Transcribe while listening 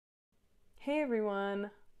Hey everyone,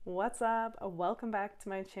 what's up? Welcome back to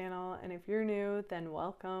my channel, and if you're new, then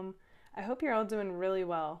welcome. I hope you're all doing really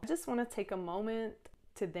well. I just want to take a moment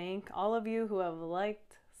to thank all of you who have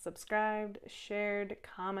liked, subscribed, shared,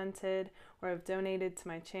 commented, or have donated to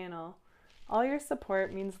my channel. All your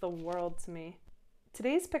support means the world to me.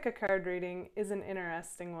 Today's pick a card reading is an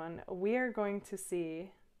interesting one. We are going to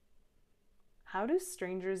see, how do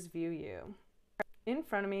strangers view you? In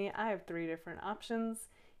front of me, I have 3 different options,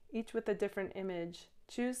 each with a different image.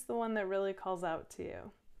 Choose the one that really calls out to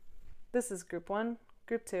you. This is group 1,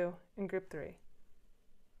 group 2, and group 3.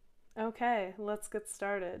 Okay, let's get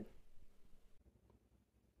started.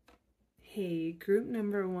 Hey, group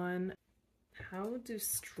number 1, how do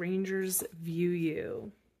strangers view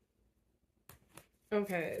you?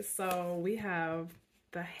 Okay, so we have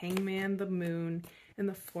the Hangman, the Moon, and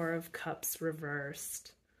the 4 of Cups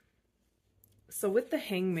reversed. So with the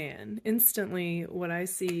Hangman, instantly what I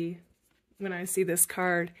see when I see this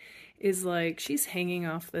card is like she's hanging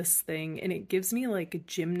off this thing, and it gives me like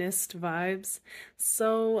gymnast vibes.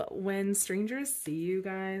 So when strangers see you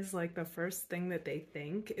guys, like the first thing that they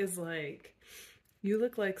think is like, you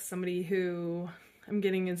look like somebody who I'm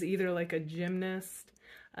getting is either like a gymnast,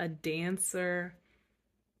 a dancer,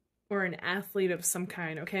 or an athlete of some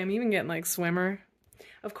kind. Okay, I'm even getting like swimmer.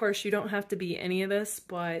 Of course, you don't have to be any of this,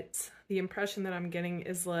 but the impression that I'm getting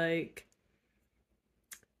is like,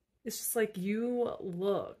 it's just like you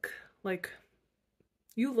look like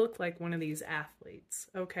one of these athletes,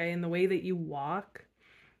 okay? And the way that you walk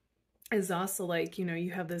is also like, you know,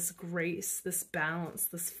 you have this grace, this balance,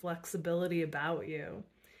 this flexibility about you.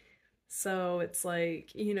 So it's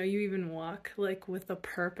like, you know, you even walk like with a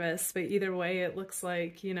purpose, but either way, it looks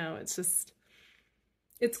like, you know,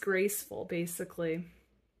 it's graceful, basically.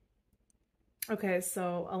 Okay,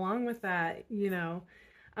 so along with that, you know,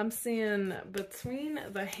 I'm seeing between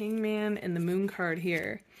the Hangman and the Moon card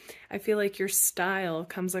here, I feel like your style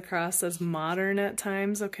comes across as modern at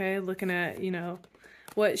times, okay? Looking at, you know,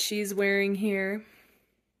 what she's wearing here.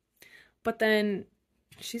 But then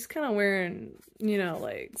she's kind of wearing, you know,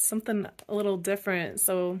 like something a little different.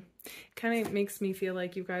 So it kind of makes me feel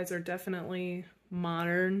like you guys are definitely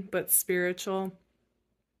modern but spiritual.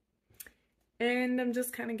 And I'm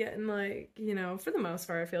just kind of getting like, you know, for the most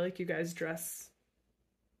part, I feel like you guys dress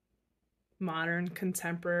modern,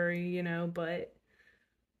 contemporary, you know, but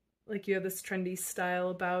like you have this trendy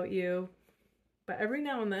style about you. But every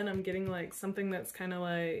now and then I'm getting like something that's kind of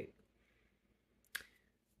like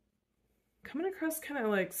coming across kind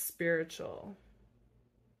of like spiritual.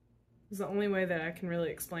 Is the only way that I can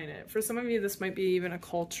really explain it. For some of you, this might be even a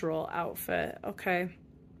cultural outfit, okay?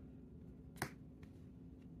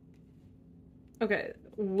 Okay,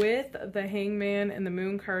 with the Hangman and the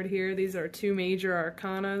Moon card here, these are 2 major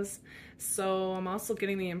arcanas. So I'm also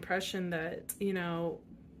getting the impression that, you know,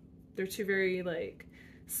 they're 2 very like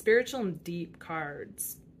spiritual and deep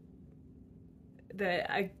cards.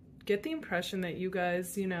 That I get the impression that you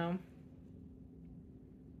guys, you know,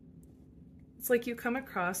 it's like you come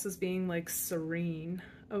across as being like serene,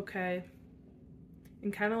 okay?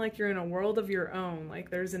 And kind of like you're in a world of your own, like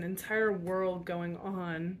there's an entire world going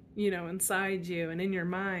on, you know, inside you and in your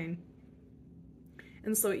mind.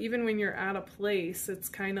 And so even when you're at a place, it's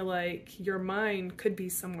kind of like your mind could be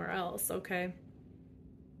somewhere else, okay?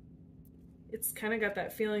 It's kind of got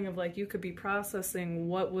that feeling of like you could be processing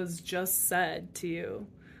what was just said to you,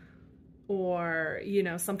 or, you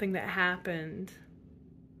know, something that happened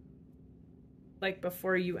like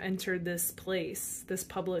before you entered this place, this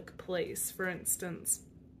public place, for instance,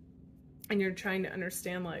 and you're trying to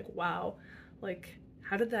understand like, wow, like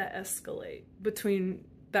how did that escalate between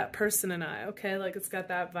that person and I, okay? Like it's got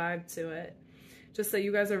that vibe to it. Just that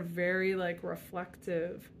you guys are very like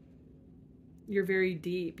reflective. You're very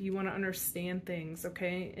deep. You want to understand things,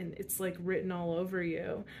 okay? And it's like written all over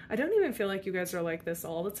you. I don't even feel like you guys are like this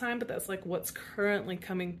all the time, but that's like what's currently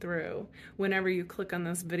coming through whenever you click on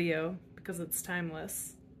this video, because it's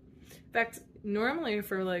timeless. In fact, normally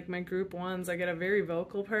for like my group 1s, I get a very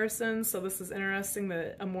vocal person, so this is interesting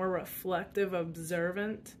that a more reflective,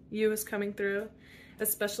 observant you is coming through,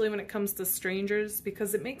 especially when it comes to strangers,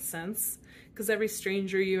 because it makes sense, because every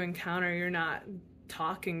stranger you encounter, you're not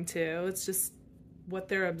talking to, it's just what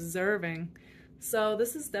they're observing. So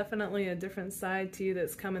this is definitely a different side to you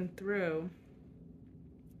that's coming through,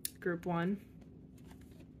 group 1.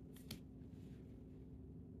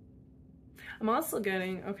 I'm also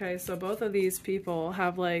getting, okay, so both of these people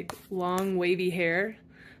have like long wavy hair.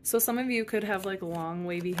 So some of you could have like long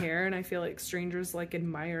wavy hair, and I feel like strangers like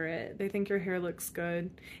admire it. They think your hair looks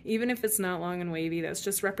good. Even if it's not long and wavy, that's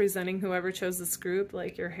just representing whoever chose this group,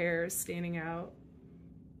 like your hair is standing out.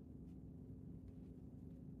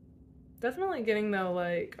 Definitely getting though,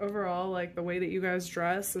 like, overall, like, the way that you guys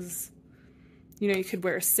dress is, you know, you could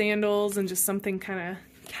wear sandals and just something kind of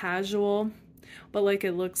casual, but like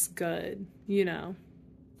it looks good, you know.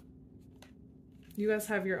 You guys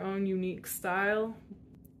have your own unique style.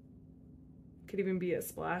 Could even be a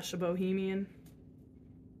splash of bohemian.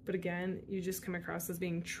 But again, you just come across as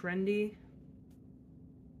being trendy.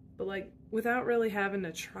 But like, without really having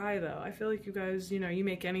to try though. I feel like you guys, you know, you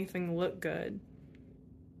make anything look good.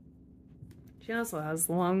 She also has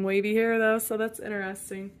long wavy hair though, so that's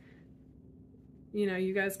interesting. You know,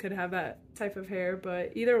 you guys could have that type of hair,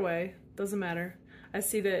 but either way, doesn't matter. I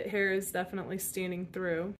see that hair is definitely standing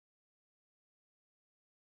through.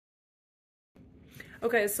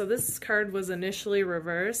 Okay, so this card was initially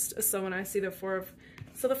reversed. So when I see the Four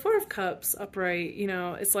of Cups upright, you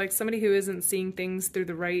know, it's like somebody who isn't seeing things through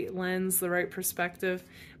the right lens, the right perspective.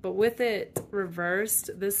 But with it reversed,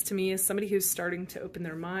 this to me is somebody who's starting to open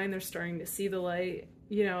their mind. They're starting to see the light,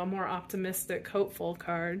 you know, a more optimistic, hopeful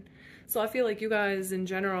card. So I feel like you guys in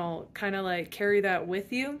general kind of like carry that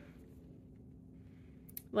with you.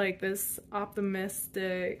 Like this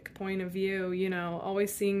optimistic point of view, you know,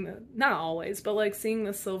 always seeing the, not always, but like seeing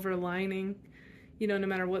the silver lining, you know, no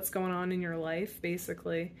matter what's going on in your life,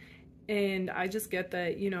 basically. And I just get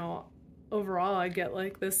that, you know, overall I get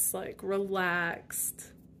like this like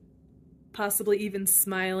relaxed, possibly even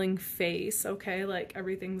smiling face, okay? Like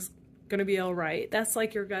everything's gonna be all right. That's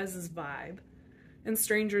like your guys' vibe. And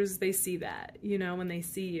strangers, they see that, you know, when they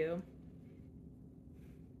see you.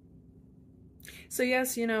 So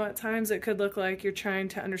yes, you know, at times it could look like you're trying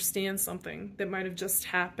to understand something that might have just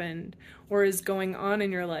happened or is going on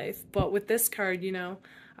in your life. But with this card, you know,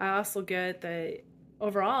 I also get that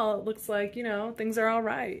overall it looks like, you know, things are all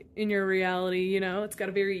right in your reality, you know. It's got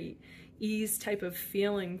a very ease type of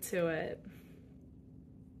feeling to it.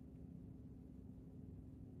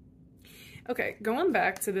 Okay, going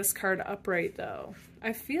back to this card upright though,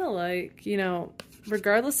 I feel like, you know,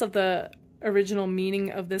 regardless of the original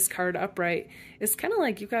meaning of this card upright, it's kind of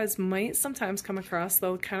like you guys might sometimes come across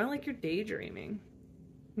though kind of like you're daydreaming.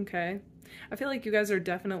 Okay, I feel like you guys are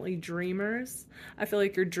definitely dreamers. I feel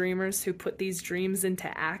like you're dreamers who put these dreams into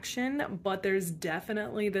action, but there's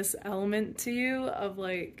definitely this element to you of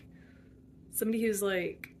like somebody who's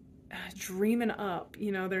like dreaming up,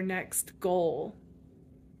 you know, their next goal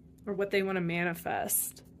or what they want to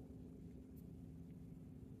manifest.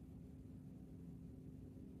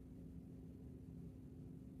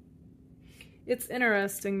 It's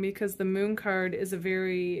interesting because the moon card is a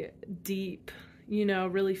very deep, you know,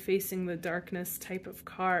 really facing the darkness type of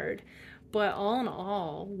card. But all in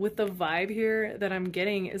all, with the vibe here that I'm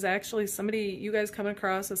getting is actually somebody, you guys come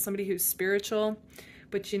across as somebody who's spiritual,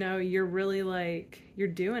 but you know, you're really like, you're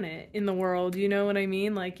doing it in the world, you know what I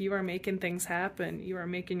mean? Like you are making things happen, you are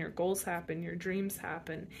making your goals happen, your dreams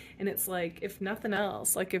happen. And it's like, if nothing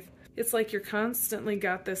else, like if it's like you're constantly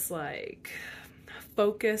got this like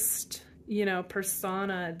focused, you know,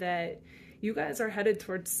 persona that you guys are headed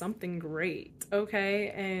towards something great, okay?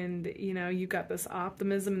 And, you know, you got this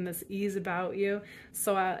optimism and this ease about you.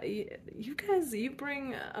 So you guys, you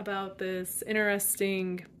bring about this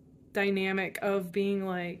interesting dynamic of being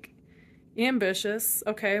like ambitious,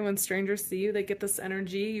 okay? When strangers see you, they get this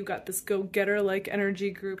energy. You got this go-getter like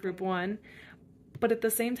energy, group one. But at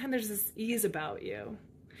the same time, there's this ease about you.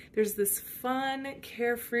 There's this fun,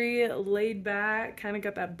 carefree, laid back, kind of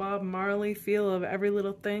got that Bob Marley feel of every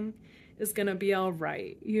little thing is gonna be all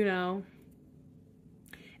right, you know?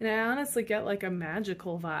 And I honestly get like a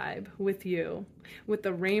magical vibe with you, with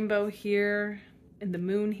the rainbow here and the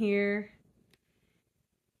moon here.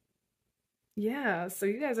 Yeah, so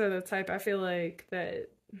you guys are the type, I feel like, that,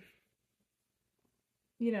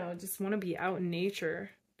 you know, just want to be out in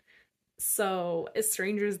nature. So as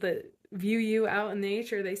strangers that view you out in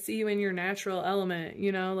nature, they see you in your natural element,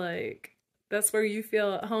 you know, like that's where you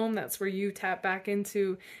feel at home. That's where you tap back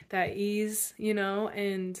into that ease, you know,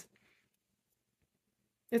 and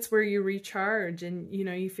it's where you recharge and, you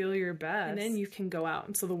know, you feel your best. And then you can go out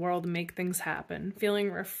into the world and make things happen.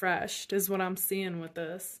 Feeling refreshed is what I'm seeing with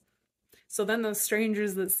this. So then those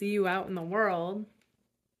strangers that see you out in the world,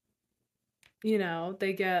 you know,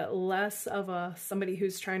 they get less of a somebody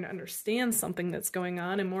who's trying to understand something that's going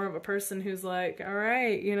on and more of a person who's like, all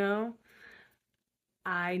right, you know,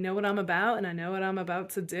 I know what I'm about and I know what I'm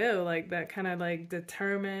about to do. Like that kind of like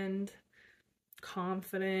determined,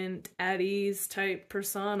 confident, at ease type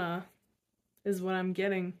persona is what I'm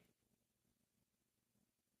getting.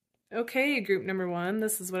 Okay, group number one,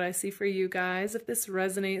 this is what I see for you guys. If this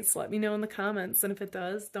resonates, let me know in the comments. And if it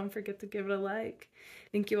does, don't forget to give it a like.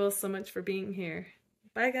 Thank you all so much for being here.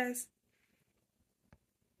 Bye, guys.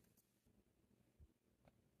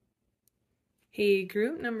 Hey,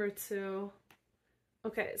 group number 2.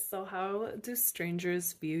 Okay, so how do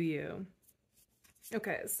strangers view you?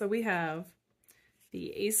 Okay, so we have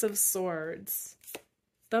the Ace of Swords,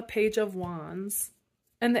 the Page of Wands,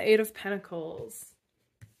 and the Eight of Pentacles.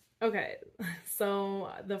 Okay,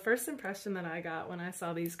 so the first impression that I got when I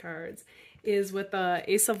saw these cards is with the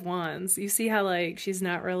Ace of Wands. You see how like she's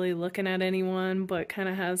not really looking at anyone, but kind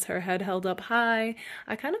of has her head held up high.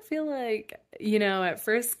 I kind of feel like, you know, at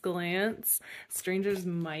first glance, strangers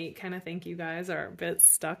might kind of think you guys are a bit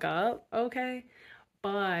stuck up, okay?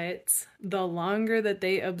 But the longer that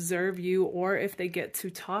they observe you, or if they get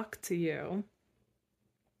to talk to you,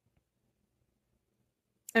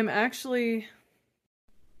 I'm actually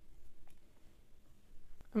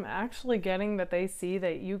getting that they see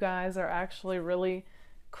that you guys are actually really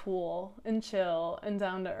cool and chill and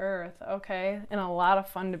down to earth, okay? And a lot of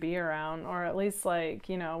fun to be around, or at least like,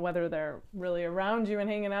 you know, whether they're really around you and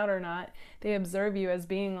hanging out or not, they observe you as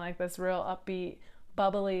being like this real upbeat,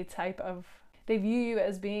 bubbly type of, they view you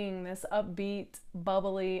as being this upbeat,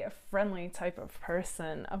 bubbly, friendly type of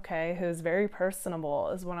person, okay? Who's very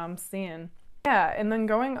personable is what I'm seeing. Yeah, and then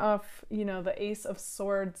going off, you know, the Ace of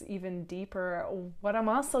Swords even deeper, what I'm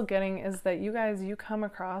also getting is that you guys, you come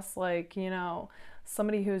across like, you know,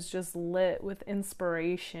 somebody who's just lit with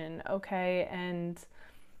inspiration, okay, and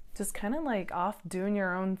just kind of like off doing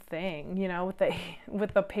your own thing, you know,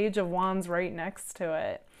 with the Page of Wands right next to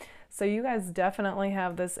it. So you guys definitely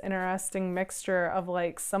have this interesting mixture of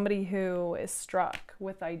like somebody who is struck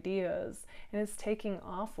with ideas and is taking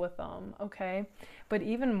off with them, okay? But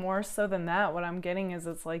even more so than that, what I'm getting is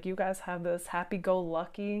it's like you guys have this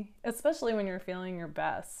happy-go-lucky, especially when you're feeling your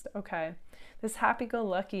best, okay? This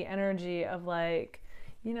happy-go-lucky energy of like,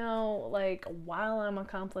 you know, like while I'm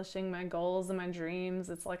accomplishing my goals and my dreams,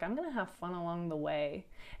 it's like I'm gonna have fun along the way.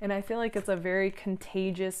 And I feel like it's a very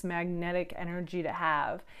contagious, magnetic energy to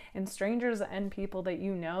have. And strangers and people that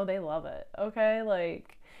you know, they love it, okay?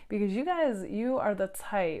 Like, because you guys, you are the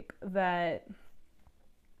type that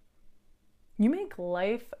you make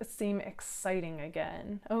life seem exciting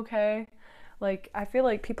again, okay? Like, I feel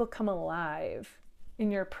like people come alive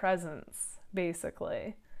in your presence,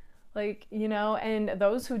 basically. Like, you know, and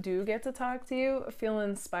those who do get to talk to you feel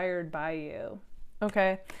inspired by you,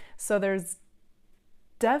 okay? So there's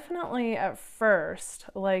definitely at first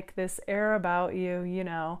like this air about you, you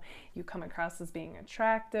know, you come across as being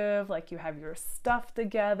attractive, like you have your stuff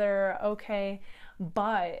together, okay?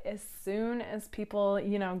 But as soon as people,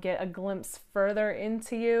 you know, get a glimpse further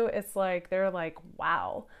into you, it's like they're like,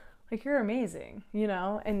 wow, like you're amazing, you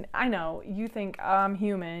know? And I know you think I'm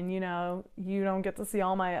human, you know, you don't get to see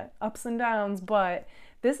all my ups and downs, but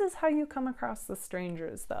this is how you come across the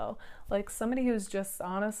strangers though. Like somebody who's just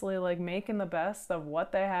honestly like making the best of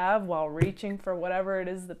what they have while reaching for whatever it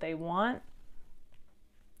is that they want,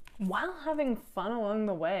 while having fun along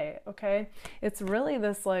the way, okay? It's really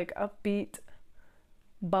this like upbeat,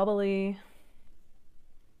 bubbly,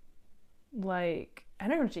 like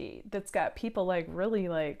energy that's got people like really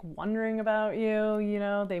like wondering about you, you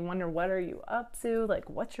know? They wonder, what are you up to?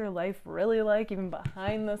 Like, what's your life really like, even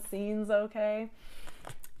behind the scenes, okay?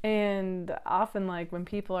 And often like when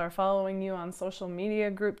people are following you on social media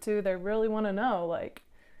group too, they really want to know like,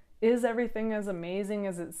 is everything as amazing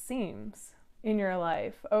as it seems in your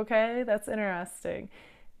life? Okay, that's interesting.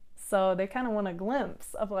 So they kind of want a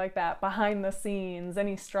glimpse of like that behind the scenes,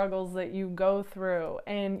 any struggles that you go through.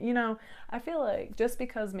 And you know, I feel like just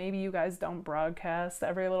because maybe you guys don't broadcast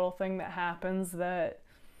every little thing that happens that,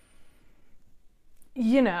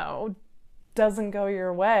 you know, doesn't go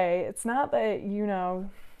your way, it's not that, you know,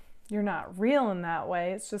 you're not real in that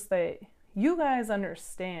way. It's just that you guys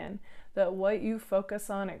understand that what you focus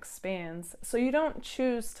on expands. So you don't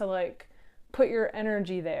choose to like put your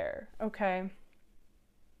energy there, okay?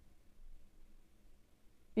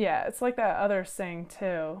 Yeah, it's like that other saying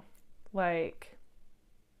too. Like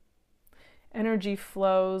energy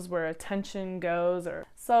flows where attention goes, or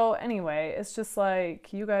so anyway, it's just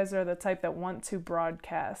like you guys are the type that want to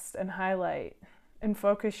broadcast and highlight and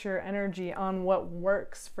focus your energy on what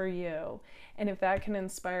works for you. And if that can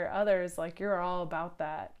inspire others, like you're all about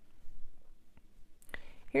that.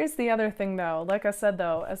 Here's the other thing though, like I said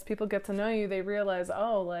though, as people get to know you, they realize,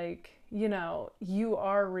 oh, like, you know, you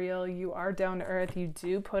are real, you are down to earth, you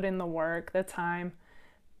do put in the work, the time,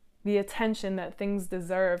 the attention that things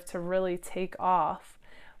deserve to really take off.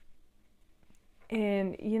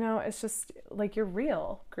 And, you know, it's just like you're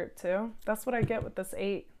real, group 2. That's what I get with this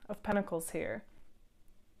 8 of Pentacles here.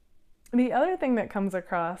 The other thing that comes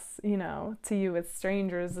across, you know, to you with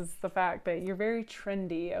strangers is the fact that you're very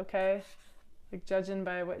trendy, okay? Like judging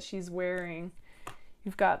by what she's wearing,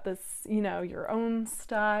 You've got this, you know, your own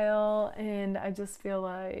style, and I just feel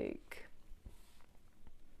like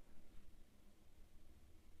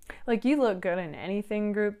you look good in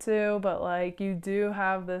anything, group 2, but like you do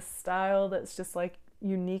have this style that's just like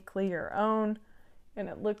uniquely your own, and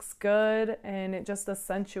it looks good, and it just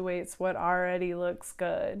accentuates what already looks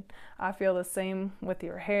good. I feel the same with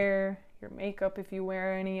your hair, your makeup if you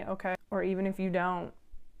wear any, okay, or even if you don't.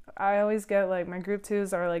 I always get like my group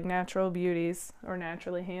 2s are like natural beauties or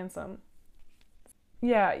naturally handsome.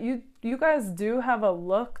 Yeah, you guys do have a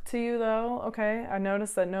look to you though, okay? I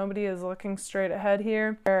noticed that nobody is looking straight ahead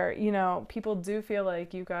here. Or, you know, people do feel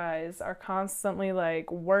like you guys are constantly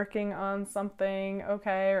like working on something,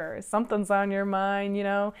 okay? Or something's on your mind, you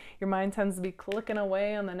know? Your mind tends to be clicking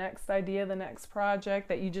away on the next idea, the next project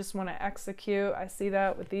that you just want to execute. I see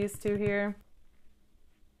that with these 2 here.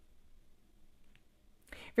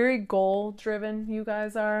 Very goal driven you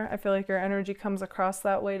guys are. I feel like your energy comes across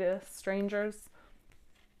that way to strangers.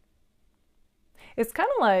 It's kind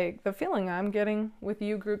of like the feeling I'm getting with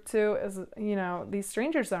you, group 2, is, you know, these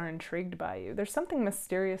strangers are intrigued by you. There's something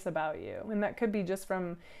mysterious about you, and that could be just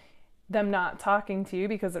from them not talking to you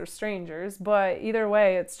because they're strangers, but either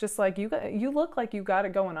way, it's just like you look like you got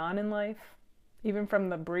it going on in life, even from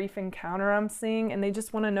the brief encounter I'm seeing, and they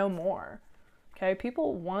just want to know more. Okay,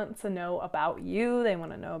 people want to know about you. They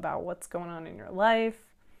want to know about what's going on in your life.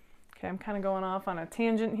 Okay, I'm kind of going off on a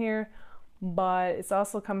tangent here, but it's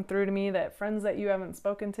also come through to me that friends that you haven't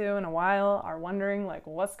spoken to in a while are wondering like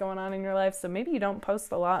what's going on in your life. So maybe you don't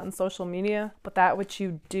post a lot on social media, but that which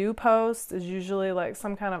you do post is usually like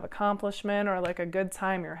some kind of accomplishment or like a good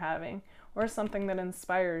time you're having or something that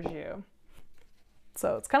inspires you.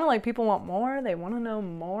 So it's kind of like people want more. They want to know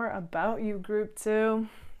more about you, group 2.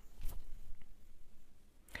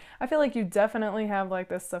 I feel like you definitely have like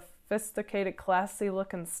this sophisticated, classy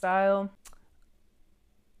looking style.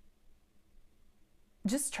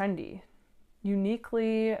 Just trendy.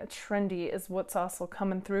 Uniquely trendy is what's also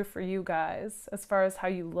coming through for you guys as far as how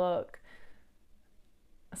you look.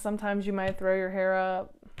 Sometimes you might throw your hair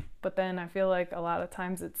up, but then I feel like a lot of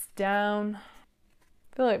times it's down.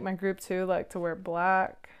 I feel like my group 2 like to wear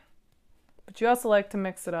black, but you also like to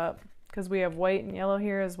mix it up because we have white and yellow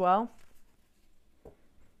here as well.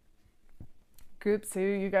 Group 2,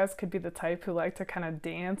 you guys could be the type who like to kind of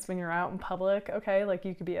dance when you're out in public, okay? Like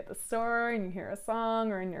you could be at the store and you hear a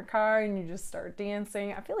song or in your car and you just start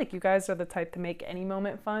dancing. I feel like you guys are the type to make any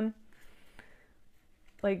moment fun.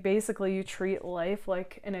 Like basically you treat life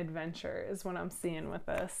like an adventure is what I'm seeing with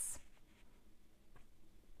this.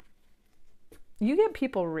 You get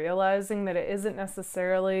people realizing that it isn't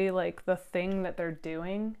necessarily like the thing that they're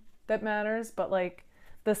doing that matters, but like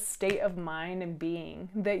the state of mind and being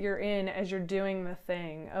that you're in as you're doing the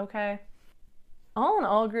thing, okay? All in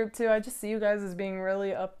all, group 2, I just see you guys as being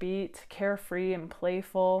really upbeat, carefree, and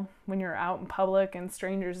playful when you're out in public and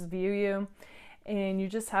strangers view you. And you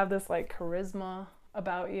just have this like charisma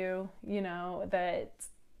about you, you know, that,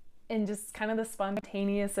 and just kind of the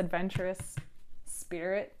spontaneous, adventurous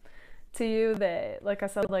spirit to you that, like I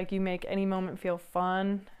said, like you make any moment feel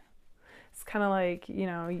fun. It's kind of like, you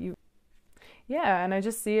know, yeah, and I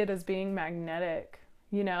just see it as being magnetic,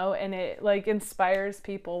 you know, and it like inspires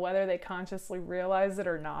people, whether they consciously realize it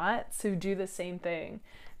or not, to do the same thing,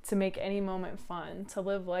 to make any moment fun, to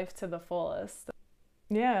live life to the fullest.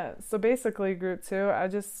 Yeah, so basically, group 2,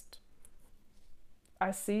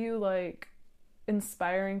 I see you like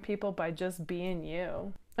inspiring people by just being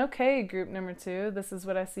you. Okay, group number 2, this is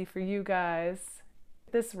what I see for you guys.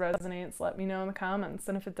 If this resonates, let me know in the comments,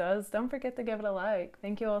 and if it does, don't forget to give it a like.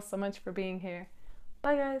 Thank you all so much for being here.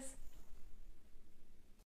 Bye guys.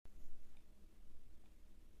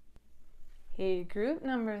 Hey, group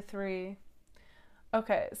number 3.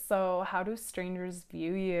 Okay, so how do strangers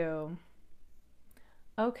view you?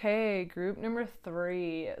 Okay, group number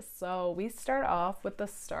 3. So we start off with the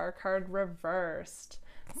star card reversed.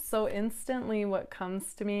 So instantly what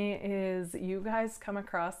comes to me is you guys come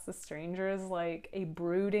across the strangers like a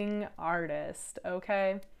brooding artist,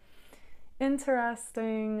 okay?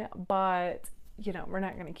 Interesting, but you know, we're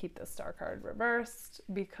not going to keep the star card reversed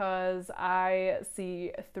because I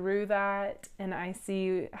see through that and I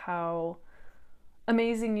see how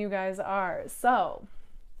amazing you guys are. So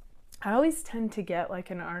I always tend to get like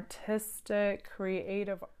an artistic,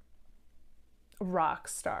 creative rock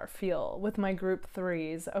star feel with my group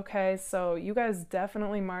 3s, okay? So you guys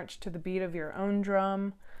definitely march to the beat of your own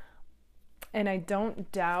drum, and I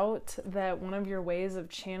don't doubt that one of your ways of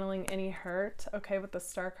channeling any hurt, okay, with the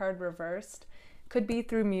star card reversed, could be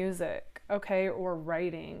through music, okay, or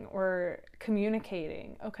writing or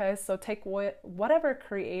communicating, okay? So take whatever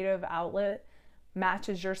creative outlet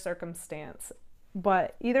matches your circumstance.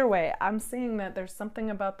 But either way, I'm seeing that there's something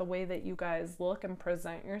about the way that you guys look and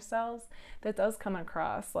present yourselves that does come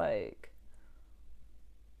across like,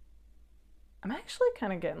 I'm actually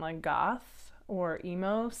kind of getting like goth or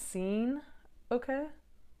emo scene, okay,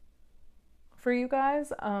 for you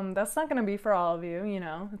guys. That's not going to be for all of you, you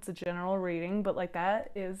know, it's a general reading, but like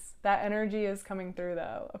that energy is coming through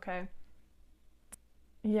though, okay?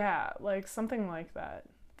 Yeah, like something like that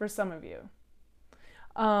for some of you.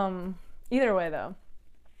 Either way though,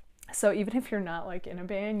 so even if you're not like in a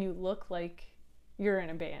band, you look like you're in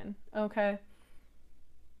a band, okay?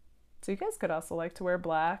 So you guys could also like to wear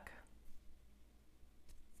black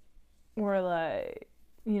or like,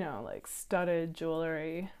 you know, like studded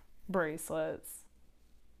jewelry, bracelets,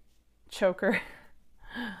 choker,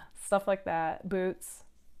 stuff like that, boots.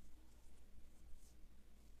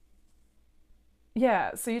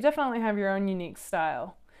 Yeah, so you definitely have your own unique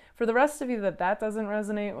style. For the rest of you that doesn't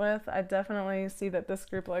resonate with, I definitely see that this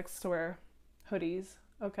group likes to wear hoodies,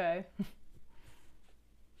 okay?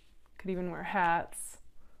 Could even wear hats.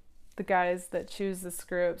 The guys that choose this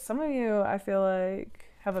group, some of you I feel like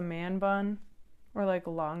have a man bun or like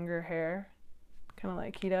longer hair, kind of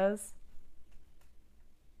like he does.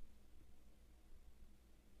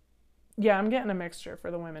 Yeah, I'm getting a mixture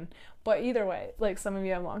for the women. But either way, like some of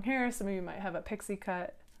you have long hair, some of you might have a pixie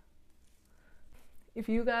cut. If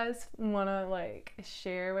you guys want to like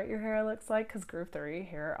share what your hair looks like, because group 3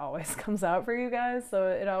 hair always comes out for you guys, so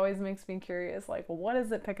it always makes me curious, like, well, what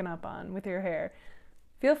is it picking up on with your hair?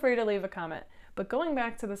 Feel free to leave a comment. But going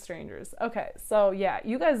back to the strangers, okay, so yeah,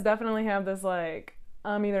 you guys definitely have this like,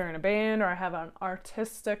 I'm either in a band or I have an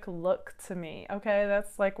artistic look to me, okay?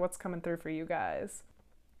 That's like what's coming through for you guys.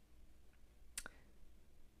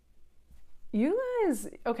 You guys,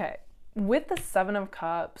 okay, with the 7 of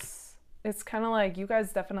Cups, it's kind of like you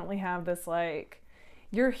guys definitely have this like,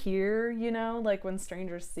 you're here, you know, like when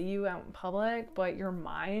strangers see you out in public, but your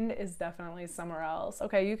mind is definitely somewhere else.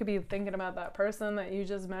 Okay, you could be thinking about that person that you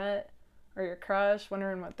just met or your crush,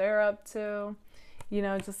 wondering what they're up to, you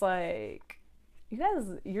know, just like, you guys,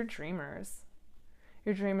 you're dreamers.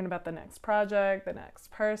 You're dreaming about the next project, the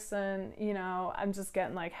next person, you know, I'm just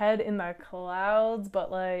getting like head in the clouds,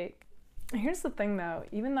 but like, here's the thing though,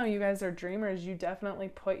 even though you guys are dreamers, you definitely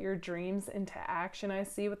put your dreams into action. I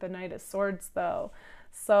see with the Knight of Swords though.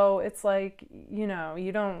 So it's like, you know,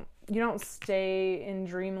 you don't stay in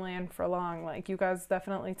dreamland for long. Like you guys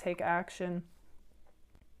definitely take action.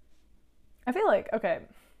 I feel like, okay,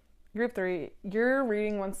 group 3, your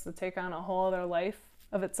reading wants to take on a whole other life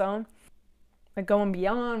of its own. Like going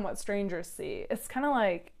beyond what strangers see. It's kind of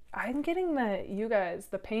like, I'm getting that you guys,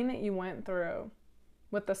 the pain that you went through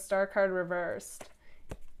with the Star card reversed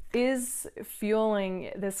is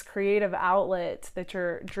fueling this creative outlet that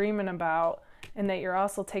you're dreaming about and that you're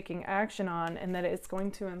also taking action on, and that it's going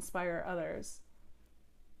to inspire others.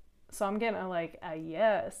 So I'm getting a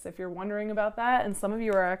yes if you're wondering about that, and some of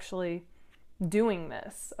you are actually doing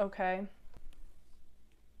this, okay?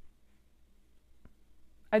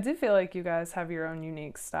 I do feel like you guys have your own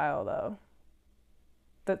unique style though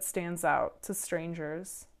that stands out to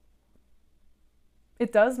strangers.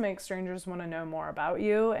 It does make strangers want to know more about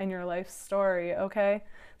you and your life story, okay?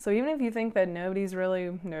 So even if you think that nobody's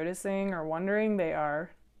really noticing or wondering, they are.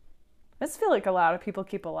 I just feel like a lot of people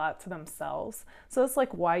keep a lot to themselves. So it's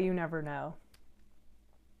like why you never know.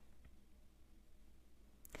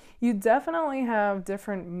 You definitely have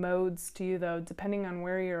different modes to you though, depending on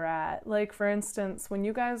where you're at. Like for instance, when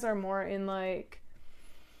you guys are more in like,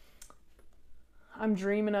 I'm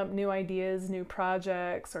dreaming up new ideas, new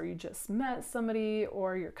projects, or you just met somebody,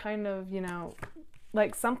 or you're kind of, you know,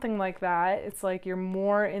 like something like that. It's like you're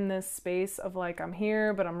more in this space of like, I'm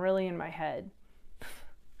here, but I'm really in my head.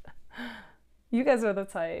 You guys are the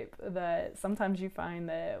type that sometimes you find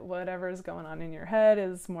that whatever's going on in your head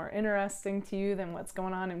is more interesting to you than what's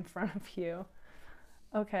going on in front of you.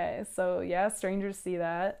 Okay, so yeah, strangers see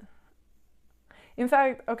that. In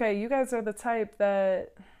fact, okay, you guys are the type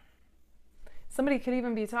that somebody could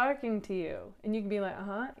even be talking to you and you can be like,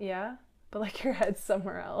 yeah, but like your head's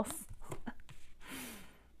somewhere else.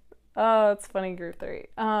 Oh, it's funny, group 3.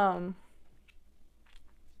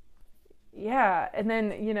 Yeah, and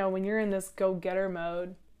then, you know, when you're in this go-getter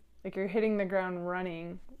mode, like you're hitting the ground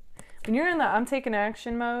running. When you're in the I'm taking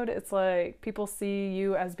action mode, it's like people see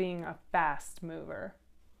you as being a fast mover.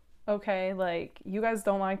 Okay, like you guys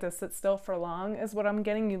don't like to sit still for long is what I'm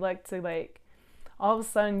getting. You like to like, all of a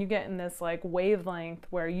sudden you get in this like wavelength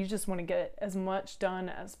where you just want to get as much done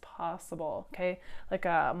as possible, okay? Like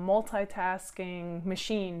a multitasking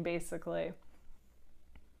machine, basically.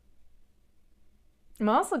 I'm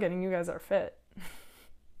also getting you guys are fit.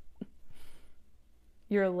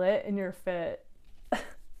 you're lit and you're fit.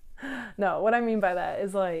 No, what I mean by that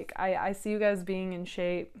is like, I see you guys being in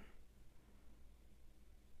shape.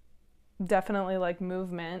 Definitely like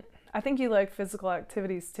movement. I think you like physical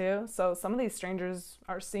activities too. So some of these strangers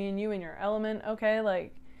are seeing you in your element, okay?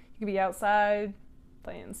 Like you could be outside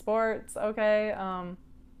playing sports, okay?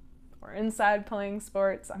 Or inside playing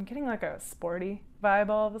sports. I'm getting like a sporty vibe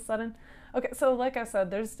all of a sudden. Okay, so like I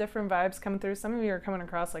said, there's different vibes coming through. Some of you are coming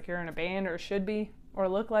across like you're in a band or should be or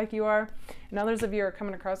look like you are. And others of you are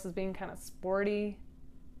coming across as being kind of sporty.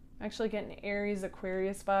 I'm actually getting Aries,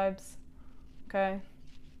 Aquarius vibes, okay?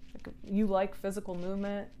 Like you like physical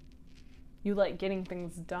movement. You like getting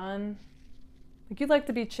things done. Like you'd like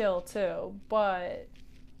to be chill too, but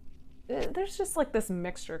there's just like this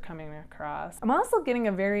mixture coming across. I'm also getting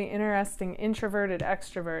a very interesting introverted,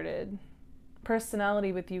 extroverted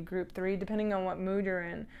personality with you, group 3, depending on what mood you're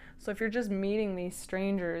in. So if you're just meeting these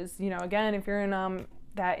strangers, you know, again, if you're in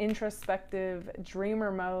that introspective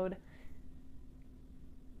dreamer mode,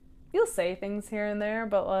 you'll say things here and there,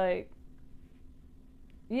 but like,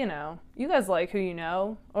 you know, you guys like who you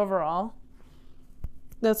know overall.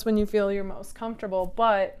 That's when you feel you're most comfortable.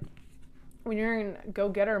 But when you're in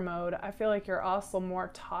go-getter mode, I feel like you're also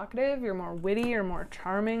more talkative, you're more witty, you're more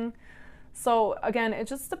charming. So again, it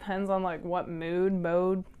just depends on like what mood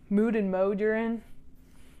and mode you're in.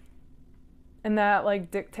 And that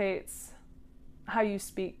like dictates how you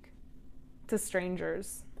speak to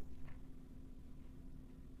strangers.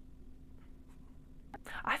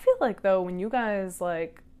 I feel like though, when you guys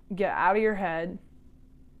like get out of your head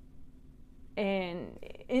and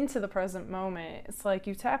into the present moment, it's like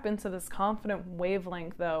you tap into this confident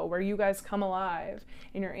wavelength though, where you guys come alive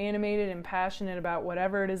and you're animated and passionate about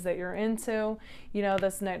whatever it is that you're into. You know,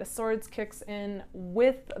 this Knight of Swords kicks in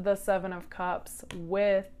with the 7 of Cups,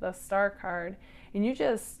 with the Star card, and you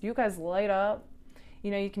guys light up.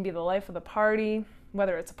 You know, you can be the life of the party,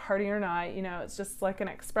 whether it's a party or not. You know, it's just like an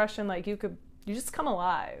expression, like you just come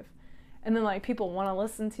alive. And then like people want to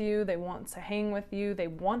listen to you, they want to hang with you, they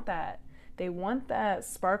want that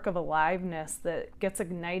spark of aliveness that gets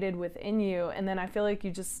ignited within you. And then I feel like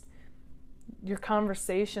your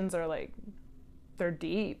conversations are like, they're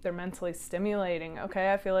deep, they're mentally stimulating,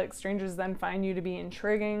 okay? I feel like strangers then find you to be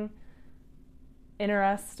intriguing,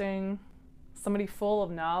 interesting, somebody full of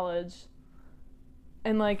knowledge,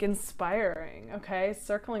 and like inspiring, okay?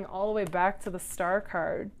 Circling all the way back to the Star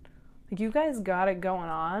card. Like you guys got it going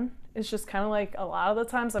on. It's just kind of like a lot of the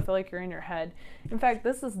times I feel like you're in your head. In fact,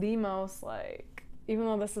 this is the most like, even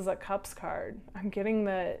though this is a Cups card, I'm getting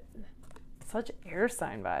such air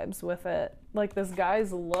sign vibes with it. Like this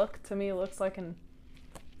guy's look to me looks like an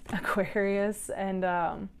Aquarius,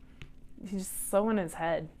 and he's just so in his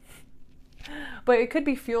head. But it could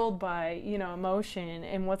be fueled by, you know, emotion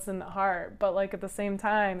and what's in the heart. But like at the same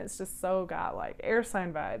time, it's just so got like air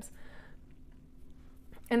sign vibes.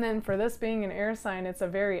 And then for this being an air sign, it's a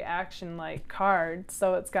very action-like card.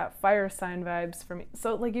 So it's got fire sign vibes for me.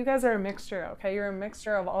 So like you guys are a mixture, okay? You're a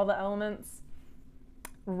mixture of all the elements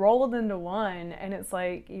rolled into one. And it's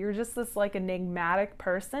like, you're just this like enigmatic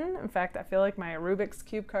person. In fact, I feel like my Rubik's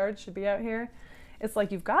Cube card should be out here. It's like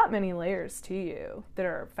you've got many layers to you that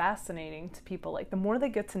are fascinating to people. Like the more they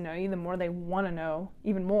get to know you, the more they want to know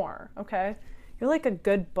even more, okay? You're like a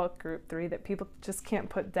good book, group 3, that people just can't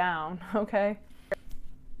put down, okay?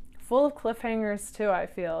 Full of cliffhangers too, I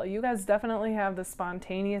feel. You guys definitely have the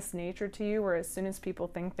spontaneous nature to you where as soon as people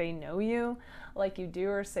think they know you, like you do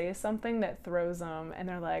or say something that throws them and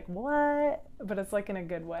they're like, what? But it's like in a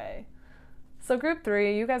good way. So group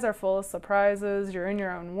 3, you guys are full of surprises. You're in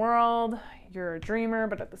your own world. You're a dreamer,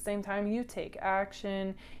 but at the same time, you take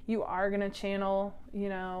action. You are going to channel, you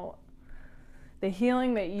know, the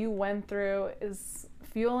healing that you went through is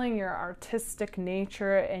fueling your artistic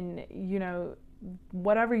nature, and, you know,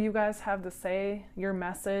 whatever you guys have to say, your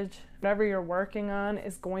message, whatever you're working on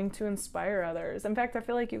is going to inspire others. In fact, I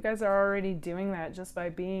feel like you guys are already doing that just by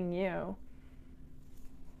being you.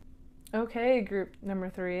 Okay, group number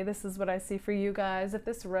 3, this is what I see for you guys. If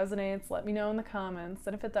this resonates, let me know in the comments.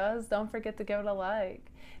 And if it does, don't forget to give it a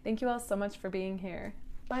like. Thank you all so much for being here.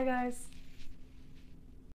 Bye, guys.